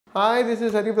Hi, this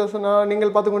is Hari Prasanna. நீங்கள்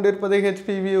பார்த்து கொண்டிருப்பது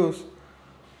HP Views.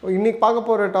 இன்னைக்கு பார்க்க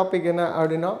போகிற டாபிக் என்ன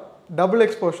அப்படின்னா double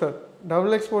exposure.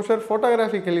 Double exposure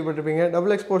photography கேள்விப்பட்டிருப்பீங்க.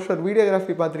 டபுள் எக்ஸ்போஷர்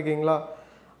வீடியோகிராஃபி பார்த்துருக்கீங்களா?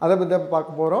 அதை பற்றி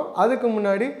பார்க்க போகிறோம். அதுக்கு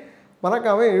முன்னாடி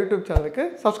மறக்காமல் யூடியூப் சேனலுக்கு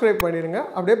சப்ஸ்கிரைப் பண்ணிடுங்க.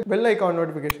 அப்படியே பெல் ஐக்கான்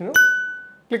நோட்டிஃபிகேஷனும்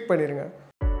கிளிக் பண்ணிடுங்க.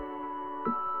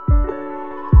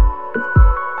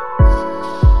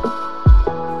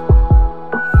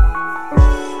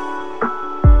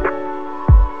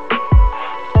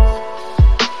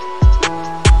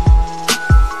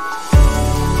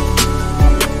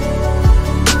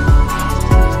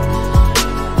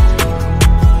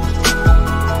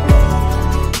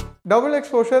 Double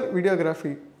exposure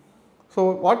videography. So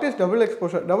what is double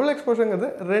exposure? Double exposure is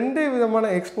ரெண்டு விதமான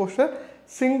exposure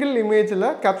single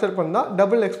imageல capture பண்ணா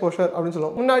double exposure அப்படினு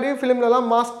சொல்லுவோம். முன்னாடி ஃபிலிம்லலாம்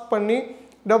மாஸ்க் பண்ணி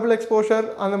double exposure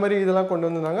அந்த மாதிரி இதெல்லாம் கொண்டு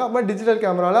வந்தாங்க. அப்ப டிஜிட்டல்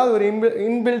கேமரால அது ஒரு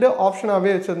இன்பில்ட்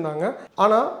ஆப்ஷனாவே வச்சிருந்தாங்க.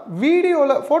 ஆனா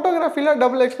வீடியோல போட்டோகிராஃபில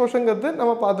double exposureங்கிறது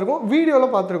நம்ம பாத்துறோம். வீடியோல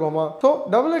பாத்துறோமா? So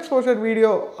double exposure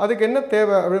வீடியோ அதுக்கு என்ன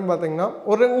தேவை அப்படினு பாத்தீங்கன்னா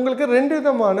உங்களுக்கு ரெண்டு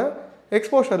விதமான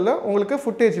எக்ஸ்போஷர்ல உங்களுக்கு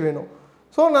ஃபுட்டேஜ் வேணும்.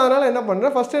 ஸோ நான் அதனால் என்ன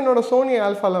பண்ணுறேன், ஃபஸ்ட்டு என்னோடய சோனி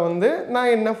ஆல்ஃபாவில் வந்து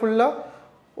நான் என்ன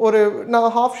ஃபுல்லாக நான்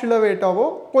ஹாஃப் ஷிலோவேட்டாவோ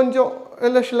கொஞ்சம்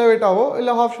இல்லை ஷிலோவேட்டாவோ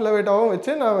இல்லை ஹாஃப் ஷிலோவேட்டாவோ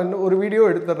வச்சு நான் ஒரு வீடியோ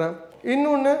எடுத்துடுறேன்.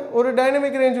 இன்னொன்று ஒரு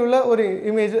டைனமிக் ரேஞ்ச் உள்ள ஒரு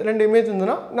ரெண்டு இமேஜ்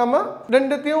இருந்ததுன்னா நம்ம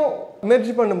ரெண்டுத்தையும்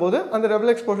மெர்ஜ் பண்ணும்போது அந்த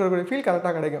டபுள் எக்ஸ்போஷர் ஃபீல்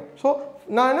கரெக்டாக கிடைக்கும். ஸோ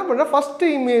நான் என்ன பண்ணுறேன்,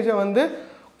 ஃபஸ்ட்டு இமேஜை வந்து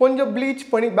கொஞ்சம் ப்ளீச்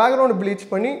பண்ணி பேக்ரவுண்டு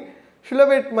ப்ளீச் பண்ணி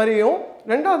ஷிலோவேட் மாதிரியும்,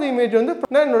 ரெண்டாவது இமேஜ் வந்து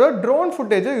நான் என்னோட ட்ரோன்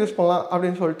ஃபுட்டேஜை யூஸ் பண்ணலாம்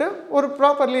அப்படின்னு சொல்லிட்டு ஒரு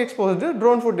ப்ராப்பர்லி எக்ஸ்போஸ்டு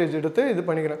ட்ரோன் ஃபுட்டேஜ் எடுத்து இது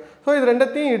பண்ணிக்கிறேன். ஸோ இது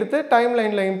ரெண்டத்தையும் எடுத்து டைம்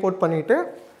லைனில் இம்போர்ட் பண்ணிவிட்டு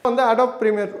வந்து அடாப்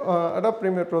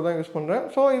ப்ரீமியர் ப்ரோ தான் யூஸ் பண்ணுறேன்.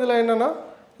 ஸோ இதில் என்னென்னா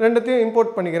ரெண்டத்தையும்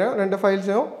இம்போர்ட் பண்ணிக்கிறேன். ரெண்டு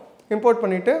ஃபைல்ஸையும் இம்போர்ட்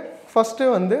பண்ணிவிட்டு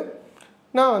ஃபஸ்ட்டு வந்து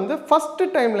நான் வந்து ஃபஸ்ட்டு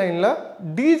டைம் லைனில்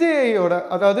டிஜேஐயோட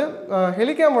அதாவது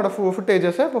ஹெலிகேமோட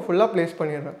ஃபுட்டேஜஸை இப்போ ஃபுல்லாக ப்ளேஸ்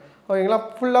பண்ணிடுறேன். ஓகேங்களா?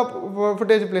 ஃபுல்லாக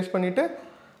ஃபுட்டேஜ் ப்ளேஸ் பண்ணிவிட்டு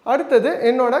அடுத்தது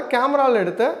என்னோட கேமராவில்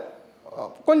எடுத்த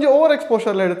கொஞ்சம் ஓவர்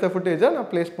எக்ஸ்போஷரில் எடுத்த ஃபுட்டேஜை நான்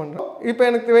ப்ளேஸ் பண்ணுறேன். இப்போ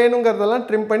எனக்கு வேணுங்கிறதெல்லாம்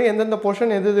ட்ரிம் பண்ணி எந்தெந்த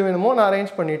போர்ஷன் எது வேணுமோ நான்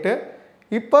அரேஞ்ச் பண்ணிவிட்டு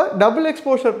இப்போ டபுள்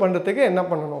எக்ஸ்போஷர் பண்ணுறதுக்கு என்ன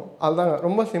பண்ணணும் அதுதாங்க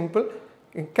ரொம்ப சிம்பிள்.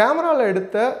 கேமராவில்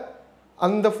எடுத்த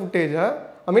அந்த ஃபுட்டேஜை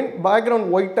பேக்ரவுண்ட்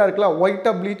ஒயிட்டாக இருக்குல்ல,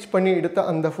 ஒயிட்டாக ப்ளீச் பண்ணி எடுத்த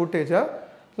அந்த ஃபுட்டேஜை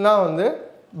நான் வந்து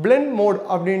பிளெண்ட் மோட்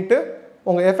அப்படின்ட்டு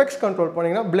உங்கள் எஃபெக்ட்ஸ் கண்ட்ரோல்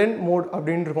பண்ணிங்கன்னா பிளெண்ட் மோட்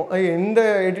அப்படின்னு இருக்கும். அது எந்த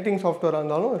எடிட்டிங் சாஃப்ட்வேராக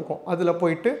இருந்தாலும் இருக்கும். அதில்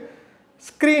போயிட்டு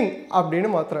ஸ்க்ரீன் அப்படின்னு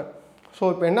மாற்றுறேன். ஸோ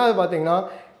இப்போ என்ன அது பார்த்தீங்கன்னா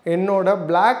என்னோடய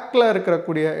பிளாக்கில்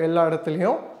இருக்கக்கூடிய எல்லா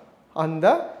இடத்துலையும் அந்த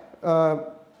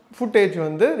ஃபுட்டேஜ்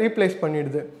வந்து ரீப்ளேஸ்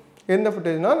பண்ணிடுது. எந்த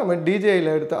ஃபுட்டேஜ்னால் நம்ம டிஜேயில்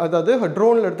எடுத்த அதாவது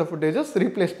ட்ரோனில் எடுத்த ஃபுட்டேஜஸ்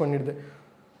ரீப்ளேஸ் பண்ணிடுது.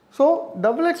 ஸோ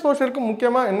டபுள் எக்ஸ்போஷருக்கு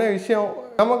முக்கியமாக என்ன விஷயம்,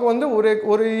 நமக்கு வந்து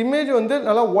ஒரு இமேஜ் வந்து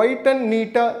நல்லா ஒயிட் அண்ட்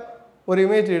நீட்டாக ஒரு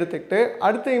இமேஜ் எடுத்துக்கிட்டு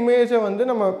அடுத்த இமேஜை வந்து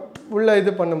நம்ம உள்ளே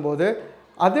இது பண்ணும்போது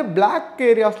அது பிளாக்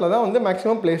ஏரியாஸில் தான் வந்து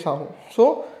மேக்ஸிமம் ப்ளேஸ் ஆகும். ஸோ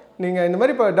நீங்கள் இந்த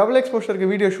மாதிரி இப்போ டபுள் எக்ஸ்போஷருக்கு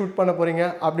வீடியோ ஷூட் பண்ண போகிறீங்க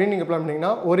அப்படின்னு நீங்கள் பிளான்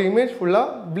பண்ணிங்கன்னா ஒரு இமேஜ்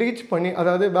ஃபுல்லாக ப்ளீச் பண்ணி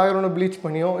அதாவது பேக்ரவுண்டை ப்ளீச்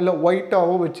பண்ணியோ இல்லை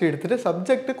ஒயிட்டாகவோ வச்சு எடுத்துகிட்டு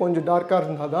சப்ஜெக்ட்டு கொஞ்சம் டார்க்காக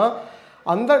இருந்தால் தான்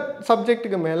அந்த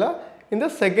சப்ஜெக்ட்டுக்கு மேலே இந்த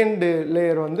செகண்ட்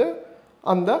லேயர் வந்து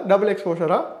அந்த டபுள்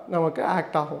எக்ஸ்போஷராக நமக்கு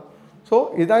ஆக்ட் ஆகும். ஸோ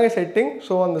இதாங்க செட்டிங்.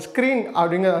 ஸோ அந்த ஸ்க்ரீன்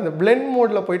அப்படிங்கிற அந்த பிளெண்ட்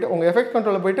மோடில் போய்ட்டு உங்கள் எஃபெக்ட்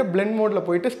கண்ட்ரோலில் போய்ட்டு பிளெண்ட் மோடில்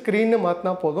போய்ட்டு ஸ்க்ரீன்னு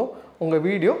மாற்றினா போதும், உங்கள்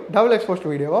வீடியோ டபுள்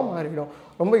எக்ஸ்போஸ்ட் வீடியோவாக மாறிடும்.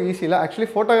 ரொம்ப ஈஸியில் ஆக்சுவலி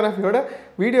ஃபோட்டோகிராஃபியோட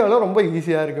வீடியோவில் ரொம்ப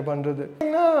ஈஸியாக இருக்குது பண்ணுறது.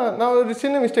 ஏன்னா நான் ஒரு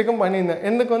சின்ன மிஸ்டேக்கும் பண்ணியிருந்தேன்.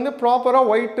 எனக்கு வந்து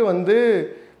ப்ராப்பராக ஒயிட்டு வந்து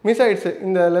மிஸ் ஆகிடுச்சு.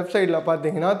 இந்த லெஃப்ட் சைடில்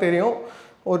பார்த்தீங்கன்னா தெரியும்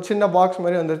ஒரு சின்ன பாக்ஸ்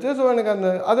மாதிரி வந்துருச்சு. ஸோ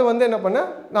எனக்கு அது வந்து என்ன பண்ணேன்,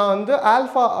 நான் வந்து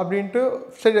ஆல்ஃபா அப்படின்ட்டு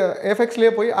சரி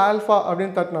எஃபெக்ட்ஸ்லேயே போய் ஆல்ஃபா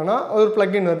அப்படின்னு தட்டினோன்னா ஒரு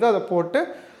ப்ளக்இன் வருது, அதை போட்டு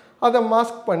அதை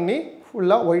மாஸ்க் பண்ணி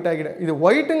ஃபுல்லாக ஒயிட் ஆகிடும். இது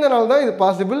ஒயிட்டுங்கிறனால தான் இது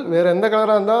பாசிபிள். வேறு எந்த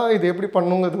கலராக இருந்தால் இது எப்படி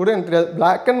பண்ணுங்கிறது கூட எனக்கு தெரியாது.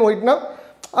 பிளாக் அண்ட் ஒயிட்னா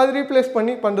அது ரீப்ளேஸ்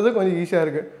பண்ணி பண்ணுறது கொஞ்சம் ஈஸியாக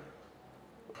இருக்குது.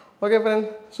 ஓகே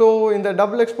ஃப்ரெண்ட்ஸ், ஸோ இந்த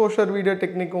டபுள் எக்ஸ்போஷர் வீடியோ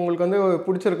டெக்னிக் உங்களுக்கு வந்து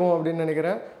பிடிச்சிருக்கும் அப்படின்னு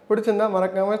நினைக்கிறேன். பிடிச்சிருந்தா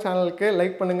மறக்காமல் சேனலுக்கு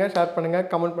லைக் பண்ணுங்கள், ஷேர் பண்ணுங்கள்,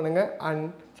 கமெண்ட் பண்ணுங்கள் அண்ட்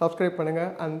சப்ஸ்கிரைப்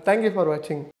பண்ணுங்கள். அண்ட் தேங்க்யூ ஃபார்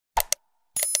வாட்சிங்.